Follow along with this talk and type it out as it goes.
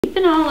We've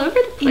been all over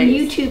the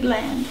place. In YouTube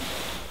land.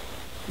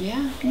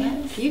 Yeah.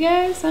 Yes. You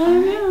guys, I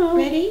don't know.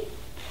 Ready?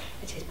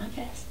 I did my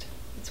best.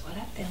 It's what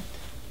I felt.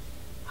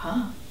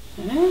 Huh.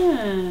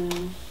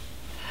 Oh.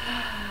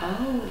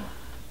 Oh,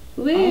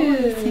 Woo.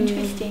 that's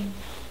interesting.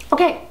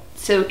 Okay,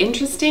 so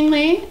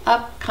interestingly,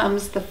 up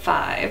comes the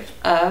 5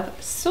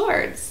 of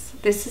Swords.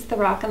 This is the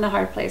rock and the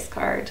hard place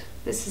card.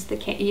 This is the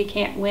you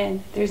can't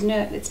win.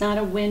 It's not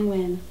a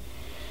win-win.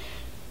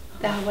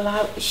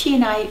 Well, she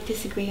and I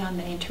disagree on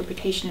the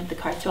interpretation of the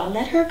card, so I'll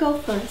let her go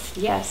first.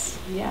 Yes,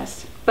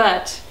 yes.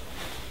 But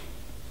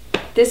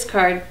this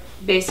card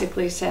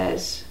basically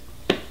says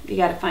you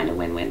got to find a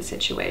win-win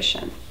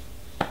situation.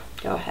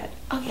 Go ahead.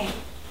 Okay.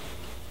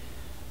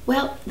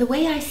 Well, the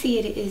way I see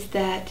it is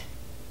that,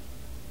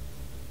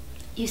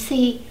 you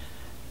see,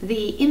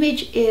 the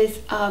image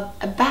is of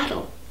a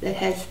battle that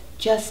has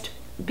just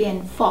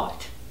been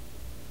fought.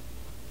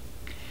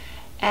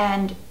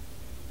 And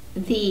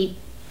the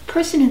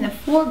person in the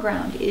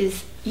foreground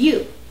is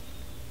you.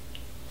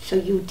 So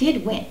you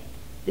did win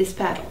this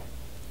battle.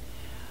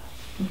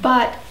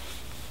 But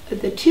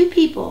the two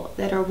people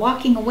that are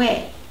walking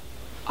away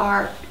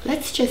are,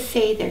 let's just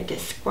say they're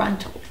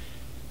disgruntled.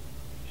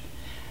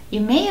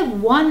 You may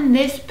have won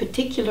this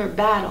particular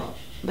battle,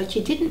 but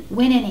you didn't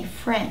win any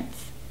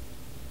friends.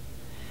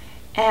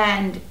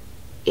 And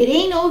it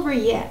ain't over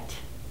yet.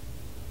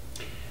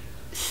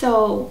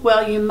 So,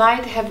 well, you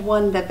might have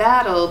won the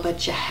battle,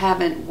 but you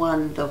haven't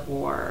won the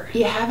war.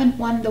 You haven't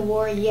won the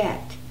war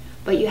yet,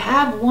 but you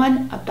have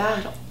won a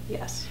battle.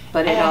 Yes,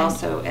 but it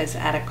also is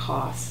at a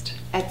cost.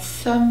 At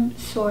some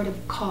sort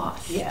of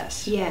cost.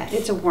 Yes. Yes.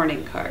 It's a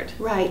warning card.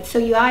 Right. So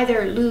you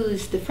either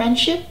lose the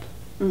friendship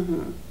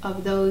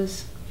of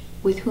those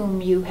with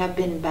whom you have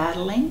been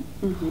battling,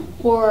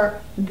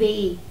 or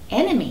the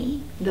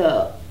enemy,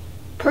 the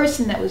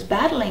person that was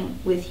battling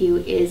with you,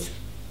 is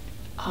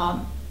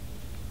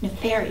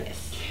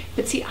nefarious.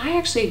 But see, I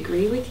actually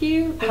agree with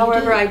you. Oh,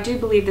 However, I do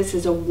believe this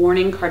is a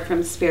warning card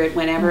from Spirit.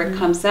 Whenever it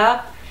comes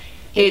up,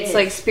 it's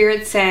like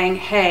Spirit saying,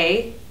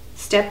 hey,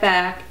 step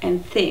back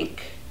and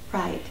think.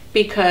 Right.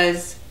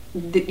 Because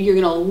you're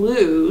going to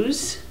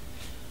lose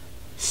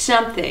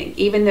something.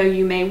 Even though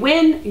you may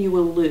win, you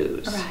will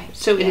lose. Right.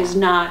 So it is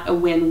not a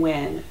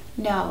win-win.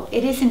 No,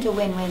 it isn't a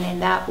win-win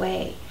in that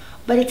way.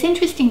 But it's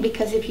interesting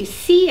because if you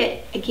see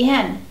it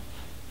again,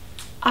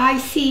 I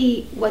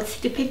see what's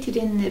depicted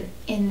in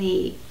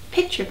the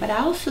picture, but I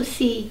also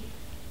see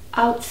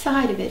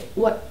outside of it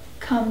what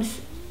comes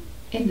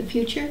in the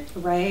future.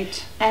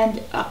 Right.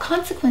 And a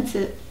consequence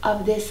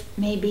of this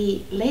may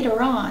be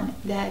later on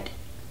that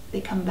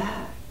they come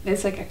back.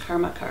 It's like a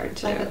karma card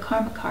too. Like a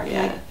karma card.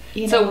 Yeah. Like,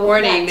 it's a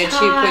warning that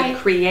you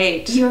could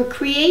create. You're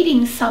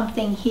creating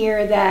something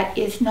here that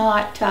is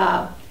not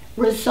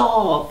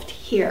resolved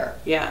here.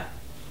 Yeah.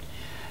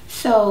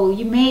 So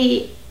you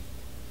may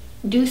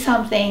do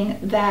something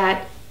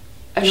that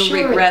you'll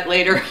regret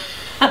later.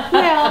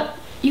 Well,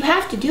 you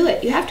have to do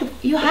it. You have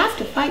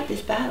to fight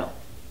this battle.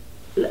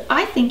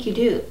 I think you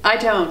do. I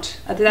don't.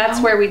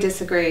 That's where we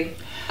disagree.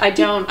 I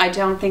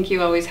don't think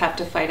you always have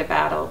to fight a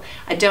battle.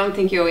 I don't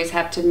think you always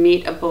have to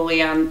meet a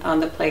bully on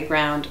the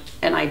playground,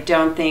 and I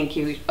don't think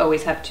you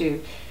always have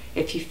to,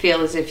 if you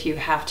feel as if you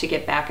have to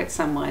get back at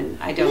someone.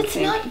 I don't think. It's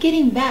not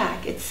getting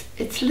back.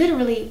 It's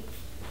literally,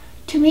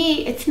 to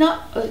me, it's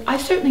not. I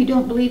certainly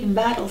don't believe in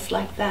battles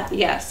like that.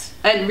 Yes,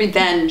 and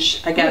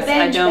revenge. I guess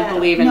revenge I don't battle.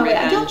 believe in no,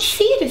 revenge. I don't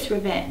see it as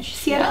revenge.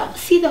 See, I don't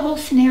see the whole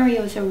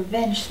scenario as a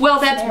revenge. Well,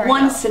 that's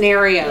one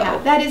scenario. Yeah,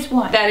 that is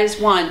one. That is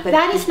one. But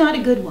that is not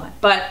a good one.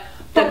 But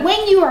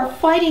when you are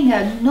fighting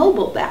a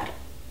noble battle,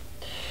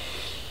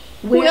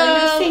 where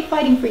you say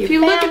fighting for your family, if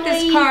you look at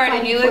this card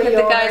and you look at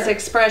the guy's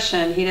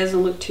expression, he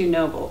doesn't look too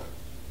noble.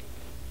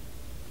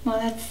 Well,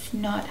 that's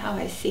not how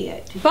I see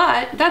it.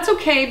 But that's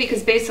okay,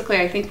 because basically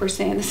I think we're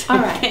saying the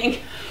same thing.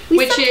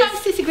 We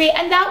sometimes disagree,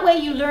 and that way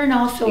you learn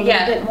also a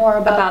little bit more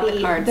about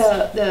the cards.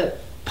 The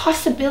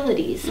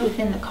possibilities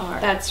within the card.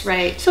 That's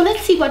right. So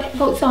let's see what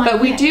goes on. But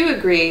we do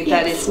agree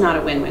that it's not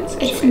a win-win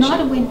situation. It's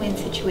not a win-win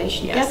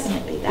situation,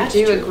 definitely. That's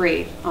we do true.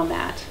 agree on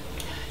that.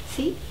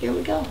 See, here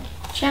we go.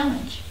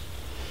 Challenge.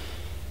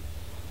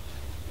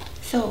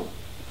 So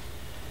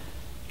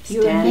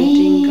your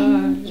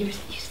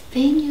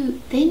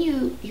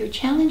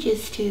challenge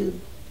is to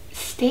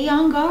stay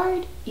on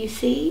guard, you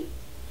see,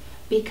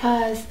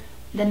 because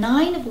the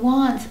 9 of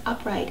Wands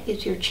upright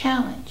is your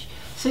challenge.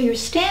 So you're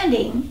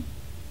standing,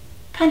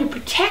 kind of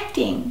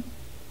protecting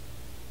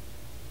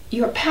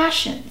your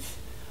passions,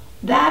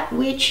 that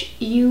which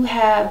you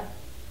have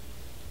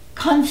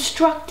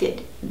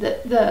constructed,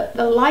 the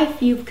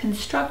life you've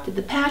constructed,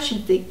 the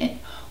passions,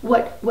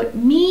 what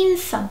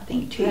means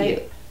something to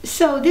you.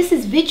 So this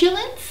is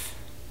vigilance.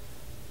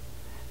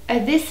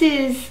 This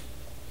is,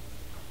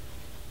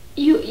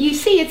 you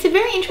see, it's a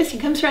very interesting,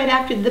 it comes right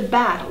after the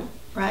battle,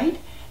 right?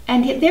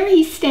 And there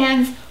he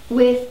stands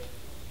with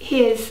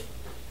his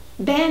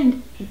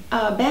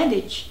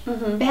bandaged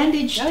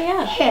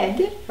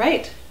head.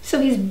 Right. So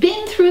he's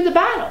been through the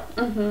battle,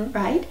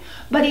 right?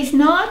 But he's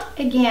not,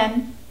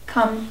 again,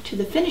 come to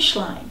the finish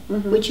line,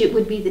 which it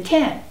would be the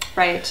 10.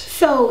 Right.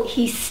 So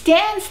he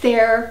stands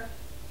there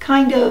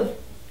kind of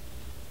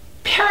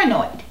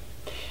paranoid.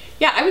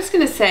 Yeah, I was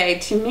going to say,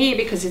 to me,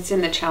 because it's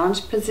in the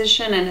challenge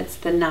position and it's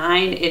the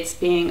 9, it's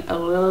being a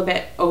little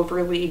bit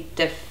overly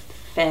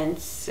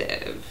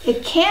defensive.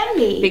 It can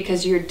be.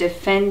 Because you're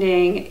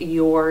defending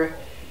your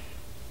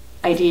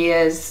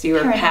ideas,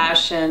 your Paranoid.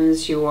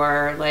 passions,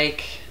 your,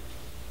 like...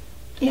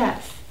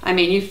 Yes. I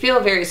mean, you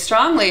feel very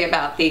strongly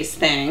about these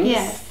things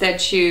Yes.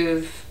 that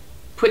you've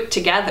put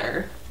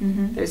together.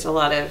 There's a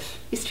lot of...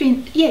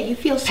 Yeah, you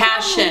feel strongly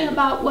Passion.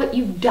 about what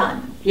you've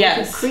done. Yes.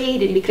 What you've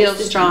created. You Because feel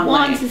the strongly.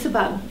 wands is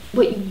about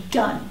what you've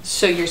done.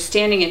 So you're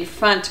standing in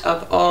front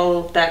of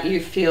all that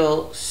you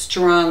feel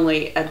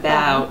strongly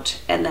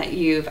about and that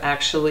you've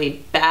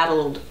actually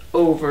battled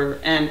over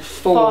and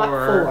Fought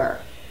for.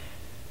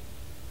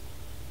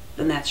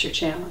 Then that's your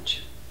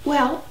challenge.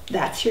 Well,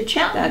 that's your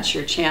challenge. That's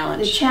your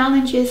challenge. The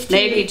challenge is to...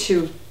 Maybe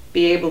to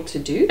be able to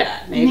do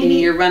that. Maybe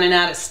you're running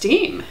out of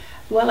steam.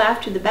 Well,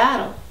 after the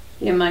battle.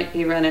 You might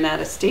be running out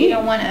of steam. You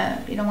don't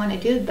want to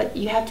do it, but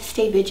you have to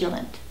stay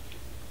vigilant.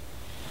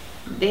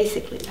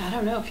 Basically. I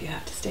don't know if you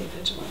have to stay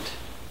vigilant.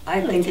 I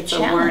think it's a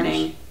challenge.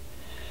 warning.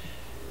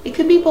 It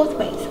could be both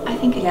ways. I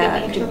think it Yeah,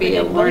 could it be could be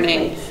interpreted a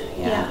warning. both ways.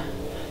 Yeah.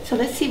 So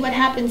let's see what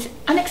happens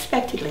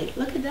unexpectedly.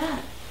 Look at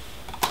that.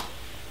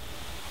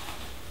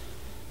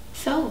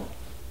 So.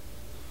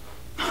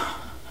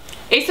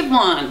 Ace of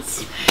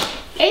Wands.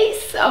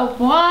 Ace of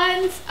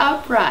Wands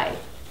upright.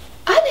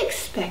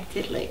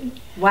 Unexpectedly.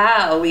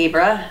 Wow,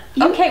 Libra.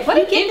 Okay, what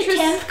you an get the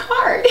 10th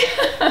card.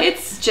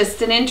 It's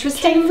just an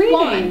interesting 10th reading.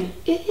 wand.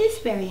 It is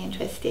very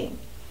interesting.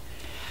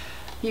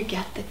 You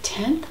get the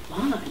 10th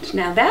wand.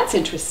 Now that's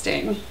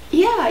interesting.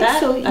 Yeah, That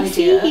so you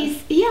idea.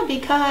 see,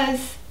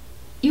 because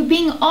you're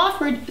being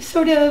offered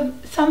sort of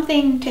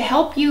something to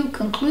help you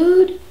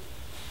conclude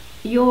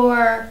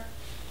your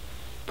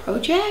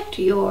project,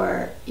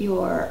 your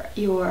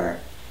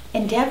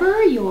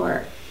endeavor,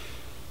 your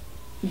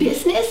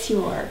business,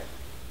 your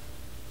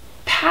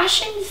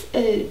passions,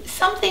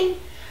 something.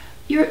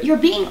 You're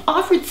being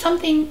offered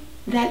something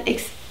that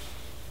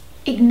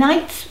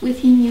ignites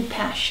within you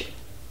passion.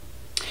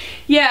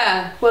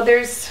 Yeah, well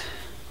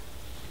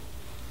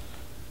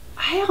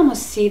I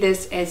almost see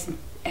this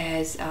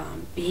as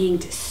being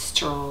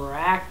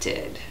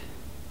distracted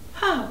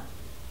How?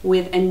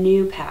 with a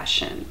new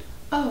passion.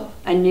 Oh.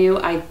 A new,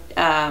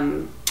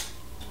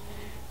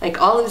 like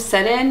all of a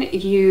sudden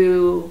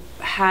you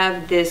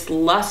have this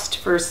lust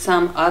for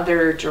some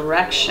other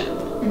direction.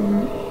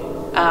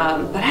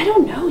 But I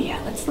don't know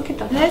yet. Let's look at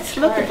the Let's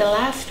look at the card.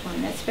 last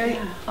one. That's very,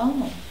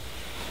 oh.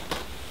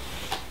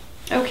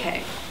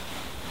 Okay.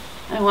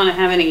 I don't want to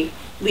have any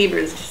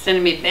Libras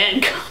sending me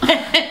bad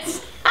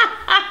comments.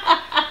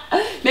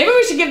 Maybe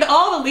we should give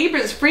all the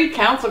Libras free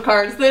counsel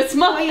cards this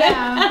month. Oh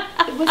yeah,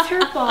 it was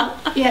her fault.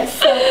 Yes,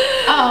 so,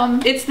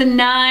 It's the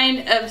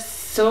 9 of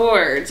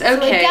Swords. Okay.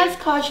 so it does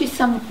cause you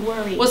some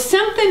worry. Well,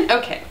 something,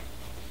 okay.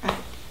 Right.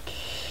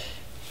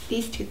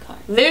 These two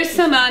cards. There's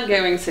some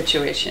ongoing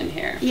situation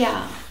here.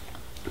 Yeah.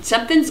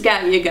 Something's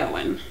got you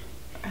going.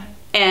 Right.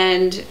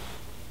 And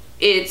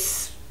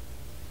it's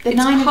The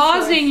Nine of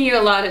causing Swords. you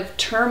a lot of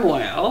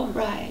turmoil.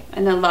 Right.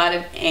 And a lot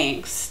of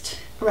angst.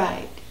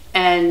 Right.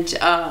 And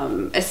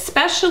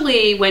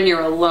especially when you're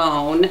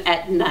alone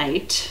at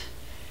night.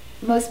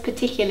 Most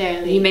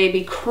particularly. You may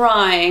be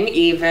crying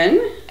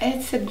even.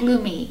 It's a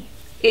gloomy.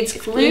 It's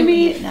gloomy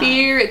gloomy, at night.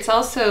 fear. It's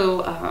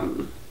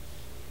also,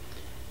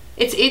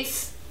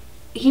 it's,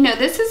 you know,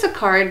 this is a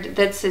card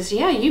that says,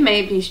 yeah, you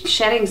may be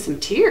shedding some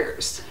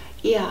tears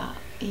Yeah.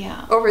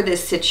 Yeah. over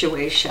this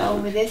situation.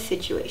 Over this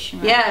situation.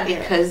 Right Yeah, here.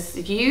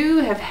 because you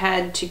have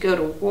had to go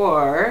to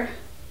war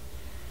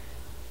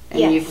and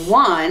Yes. you've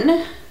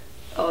won.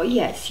 Oh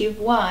yes, you've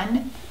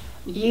won.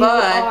 You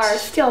But- are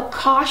still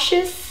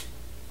cautious,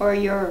 or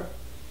you're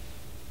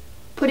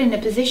put in a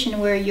position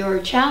where your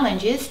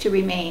challenge is to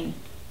remain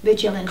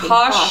vigilant and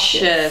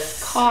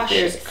Cautious. Cautious.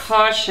 There's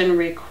caution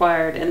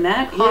required, and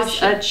that is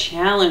Caution. a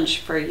challenge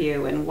for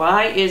you. And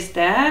why is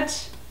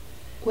that?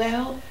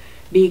 Well,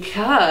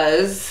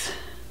 Because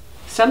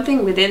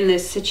something within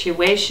this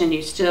situation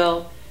you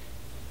still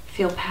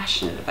feel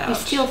passionate about. you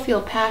still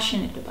feel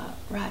passionate about,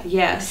 right?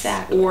 Yes,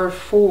 Exactly. or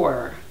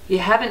for. You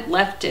haven't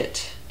left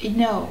it.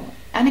 No,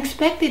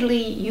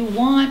 unexpectedly you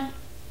want.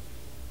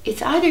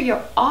 It's either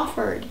you're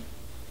offered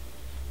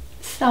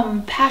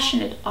some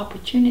passionate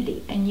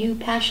opportunity, a new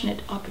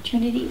passionate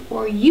opportunity,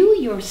 or you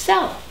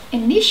yourself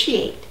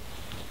initiate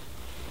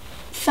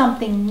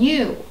something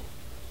new.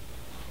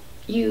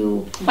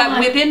 But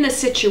find- within the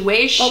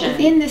situation. But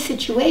within the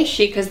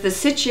situation. Because the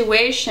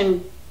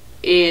situation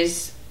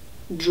is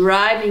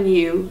driving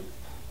you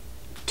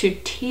to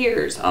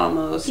tears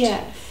almost.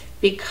 Yes.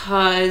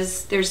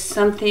 Because there's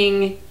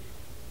something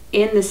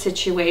in the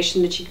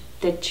situation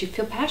that you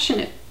feel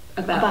passionate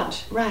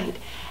about. Right.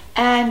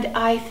 And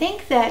I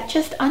think that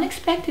just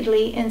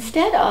unexpectedly,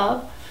 instead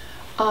of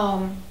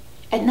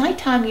at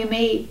nighttime, you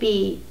may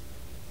be.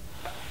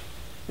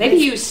 Maybe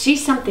you see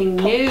something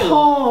new.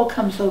 Paul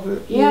comes over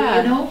you,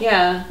 Yeah, you know?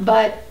 yeah.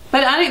 But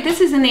But this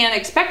is in the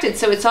unexpected,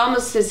 so it's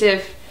almost as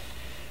if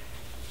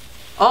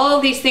all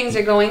these things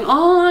are going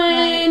on.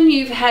 Right.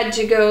 You've had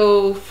to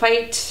go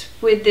fight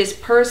with this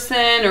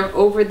person or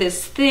over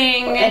this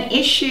thing, or an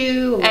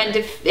issue, or...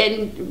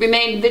 and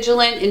remain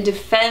vigilant and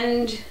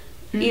defend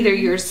either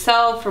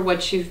yourself or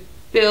what you've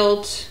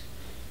built.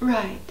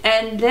 Right.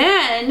 And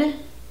then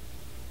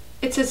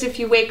it's as if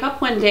you wake up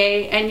one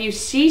day and you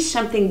see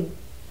something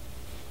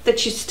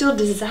that you still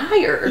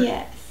desire.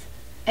 Yes.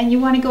 And you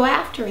want to go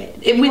after it.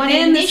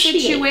 Within the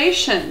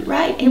situation.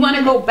 Right. You want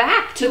to go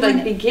back to the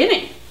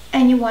beginning.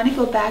 And you want to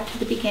go back to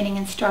the beginning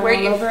and start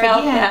all over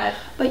again.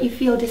 But you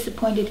feel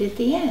disappointed at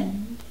the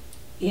end.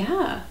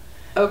 Yeah.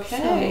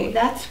 Okay. So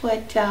that's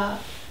what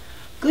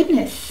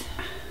goodness.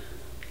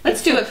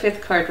 Let's do a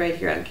fifth card right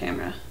here on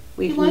camera.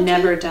 We've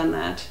never done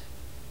that.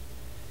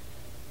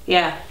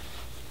 Yeah.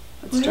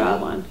 Let's draw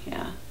one.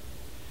 Yeah.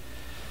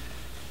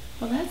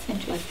 Well, that's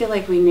interesting. I feel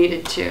like we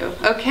needed to.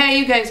 Okay,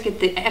 you guys get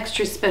the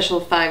extra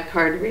special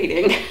 5-card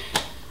reading.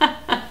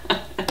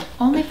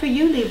 Only for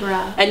you,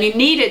 Libra. And you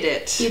needed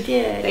it. You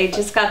did. They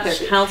just got their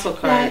council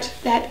card.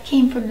 That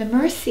came from the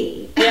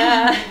Mercy.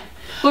 Yeah.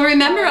 Well,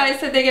 remember I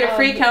said they get a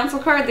free council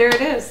card? There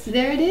it is.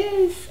 There it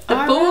is.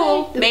 The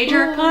Fool,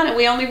 Major Arcana.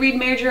 We only read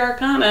Major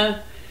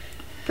Arcana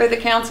for the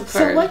council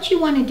card. So what you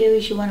want to do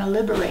is you want to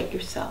liberate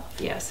yourself.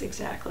 Yes,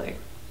 exactly.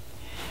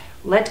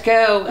 Let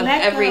go of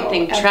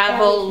everything.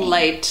 Travel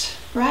light.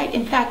 Right.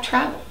 In fact,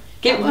 travel.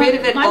 Get rid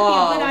of it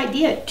all. Might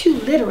be a good idea, too,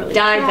 literally.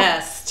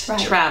 Divest.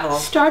 Travel.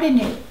 Start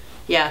anew.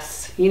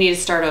 Yes. You need to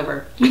start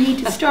over. You need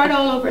to start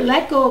all over.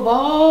 Let go of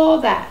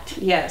all that.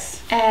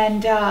 Yes.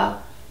 And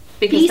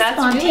because be that's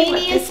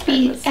spontaneous.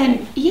 Really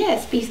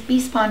Be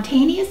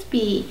spontaneous.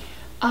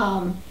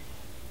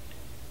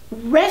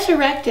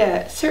 Resurrect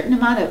a certain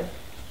amount of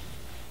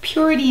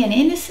purity and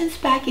innocence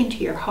back into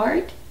your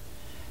heart.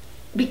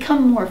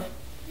 Become more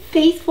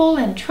faithful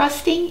and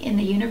trusting in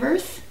the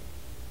universe,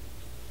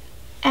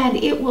 and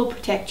it will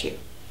protect you.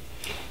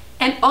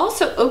 And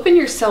also open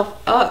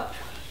yourself up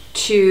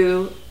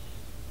to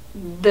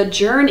the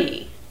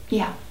journey.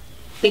 Yeah.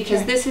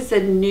 Because this is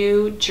a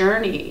new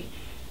journey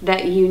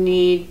that you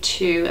need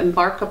to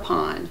embark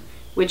upon,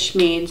 which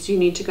means you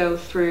need to go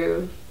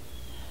through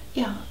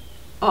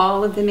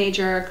all of the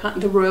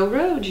the Royal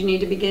Road. You need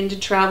to begin to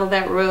travel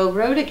that Royal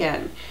Road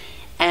again.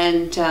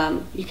 And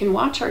you can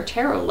watch our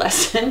tarot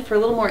lesson for a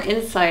little more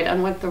insight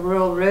on what the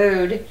Royal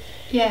Road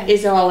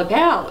is all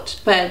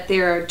about. But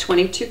there are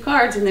 22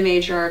 cards in the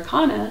Major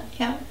Arcana.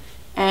 Yeah.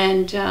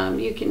 And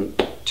you can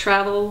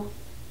travel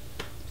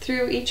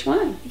through each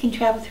one. You can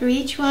travel through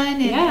each one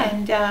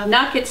and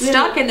not get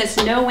stuck in this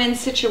no-win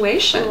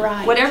situation.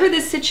 Right. Whatever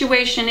this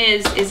situation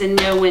is a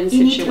no-win situation.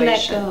 You need to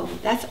let go.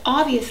 That's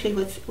obviously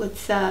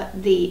what's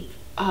the...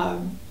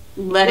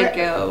 let it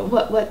go.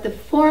 What the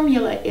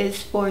formula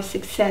is for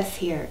success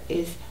here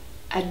is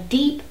a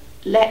deep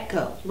let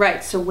go.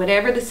 Right. So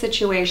whatever the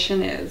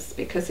situation is,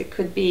 because it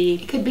could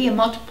be a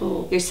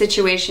multiple. Your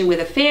situation with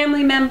a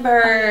family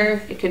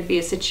member. It could be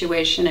a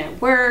situation at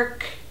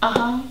work.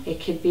 It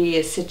could be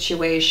a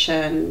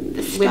situation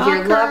with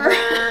your lover.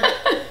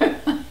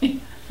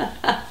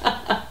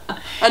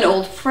 An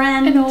old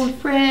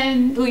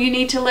friend. Who you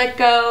need to let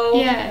go.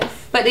 Yes.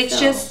 But it's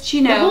just,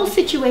 you know. The whole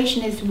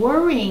situation is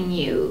worrying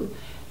you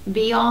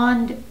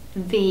beyond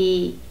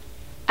the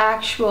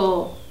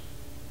actual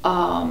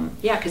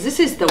because this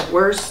is the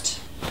worst.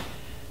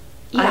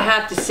 I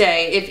have to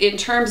say, if in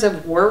terms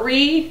of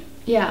worry,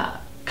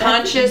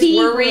 conscious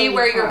worry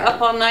where you're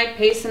up all night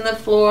pacing the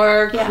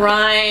floor,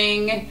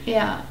 crying,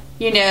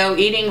 you know,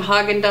 eating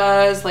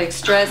Haagen-Dazs, like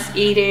stress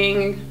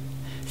eating.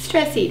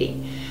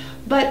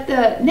 But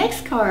the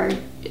next card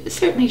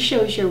certainly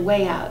shows your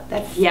way out.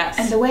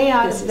 And the way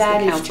out of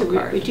that is to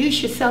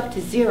reduce yourself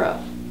to 0.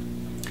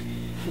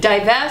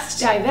 Divest,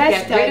 get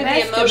rid of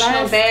the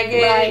emotional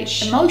baggage.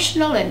 Right.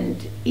 Emotional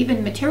and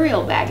even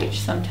material baggage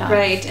sometimes.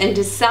 Right, and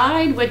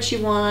decide what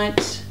you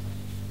want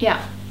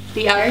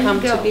the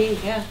outcome to be.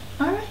 Yeah.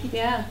 All right.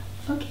 Yeah.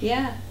 Okay.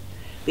 Yeah.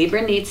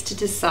 Libra needs to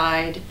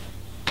decide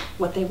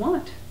what they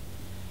want.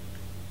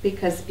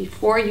 Because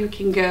before you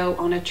can go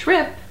on a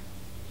trip,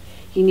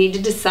 you need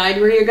to decide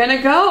where you're going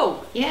to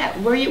go. Yeah,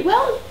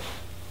 well,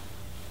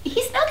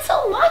 he's not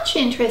so much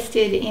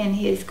interested in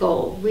his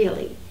goal,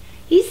 really.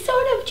 He's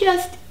sort of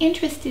just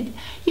interested,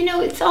 you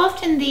know, it's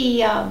often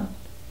the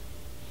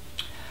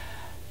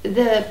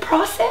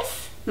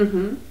process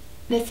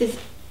that's as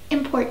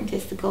important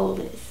as the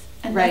goal is.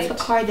 And that's a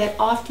card that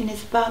often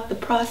is about the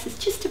process,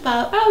 just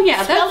about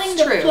smelling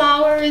the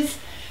flowers,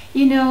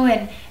 you know,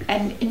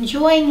 and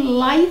enjoying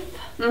life,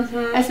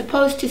 as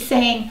opposed to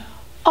saying,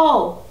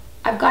 oh,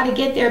 I've got to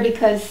get there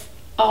because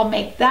I'll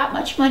make that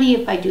much money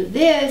if I do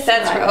this.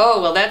 That's right.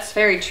 Oh, well, that's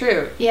very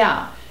true.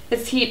 Yeah. He's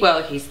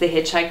the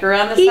hitchhiker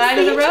on the side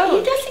of the road.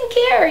 He doesn't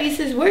care. He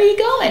says, where are you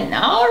going?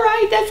 All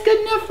right, that's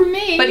good enough for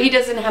me. But he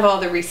doesn't have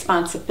all the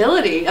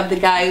responsibility of the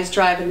guy who's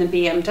driving the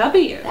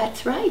BMW.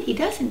 That's right, he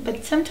doesn't.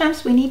 But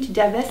sometimes we need to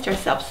divest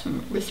ourselves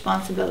from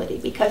responsibility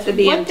because the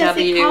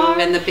BMW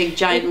and the big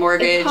giant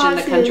mortgage and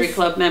the country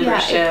club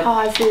membership. Yeah, it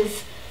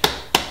causes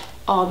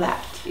all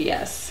that.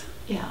 Yes.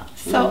 Yeah.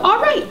 So,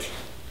 all right.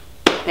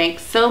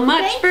 Thanks so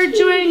much Thank for you,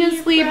 joining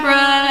us, Libra. Libra.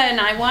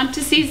 And I want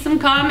to see some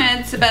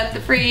comments about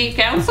the free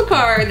council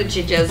card that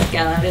you just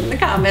got in the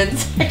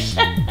comments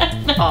section.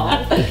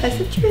 All because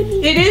of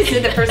Trudy. It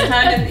is the first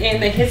time in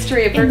the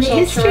history of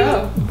virtual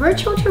tarot.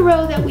 Virtual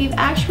tarot that we've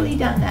actually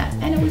done that,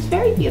 and it was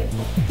very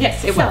beautiful.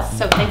 Yes, it was.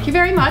 So thank you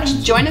very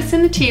much. Join us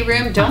in the tea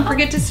room. Don't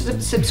forget to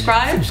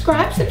subscribe.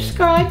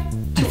 Subscribe.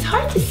 It's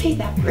hard to say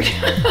that word.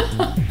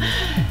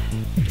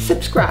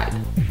 Subscribe,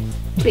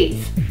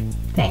 please.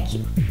 Thank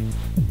you.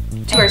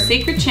 To our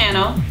secret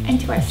channel. And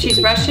to our She's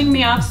secret rushing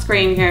me off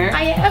screen here.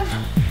 I am.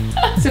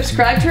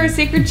 Subscribe to our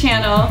secret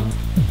channel,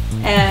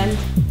 and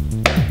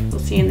we'll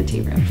see you in the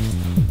tea room.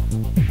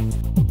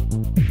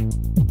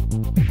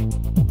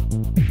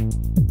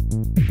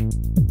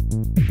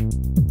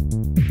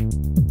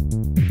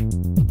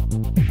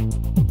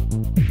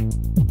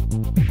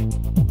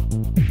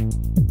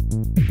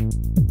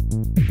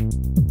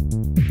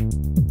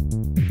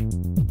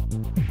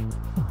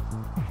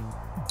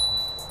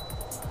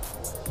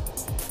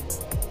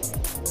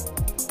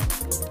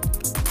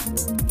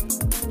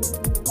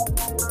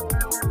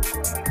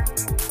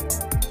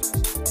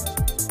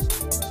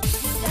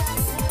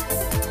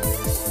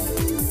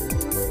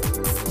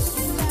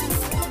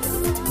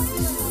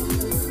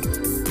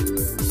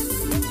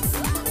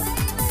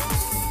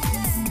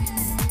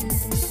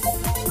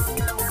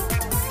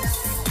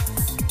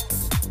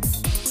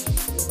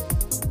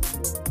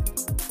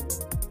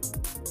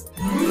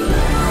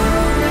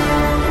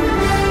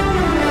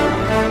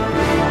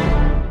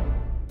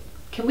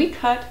 Can we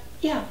cut?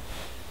 Yeah.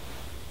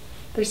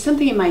 There's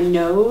something in my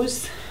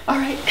nose. All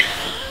right.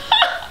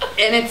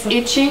 And it's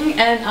itching,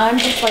 and I'm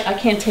just like, I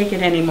can't take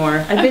it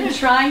anymore. I've been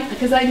trying,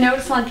 because I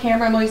notice on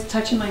camera I'm always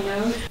touching my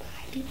nose.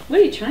 What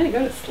are you trying to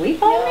go to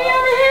sleep on me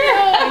over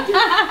here?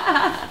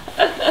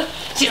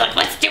 She's like,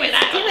 let's do it.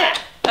 Do it.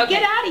 Okay.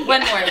 Get out of here.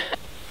 One more.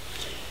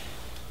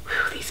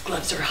 Whew, these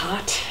gloves are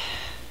hot.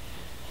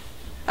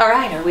 All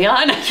right, are we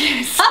on?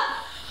 Yes.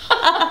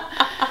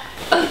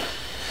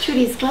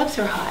 Trudy's gloves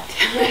are hot.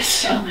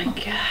 Yes. Oh my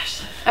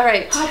gosh. All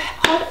right.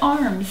 Hot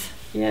arms.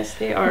 Yes,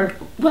 they are.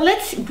 Well,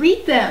 let's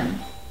greet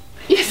them.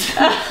 Yes.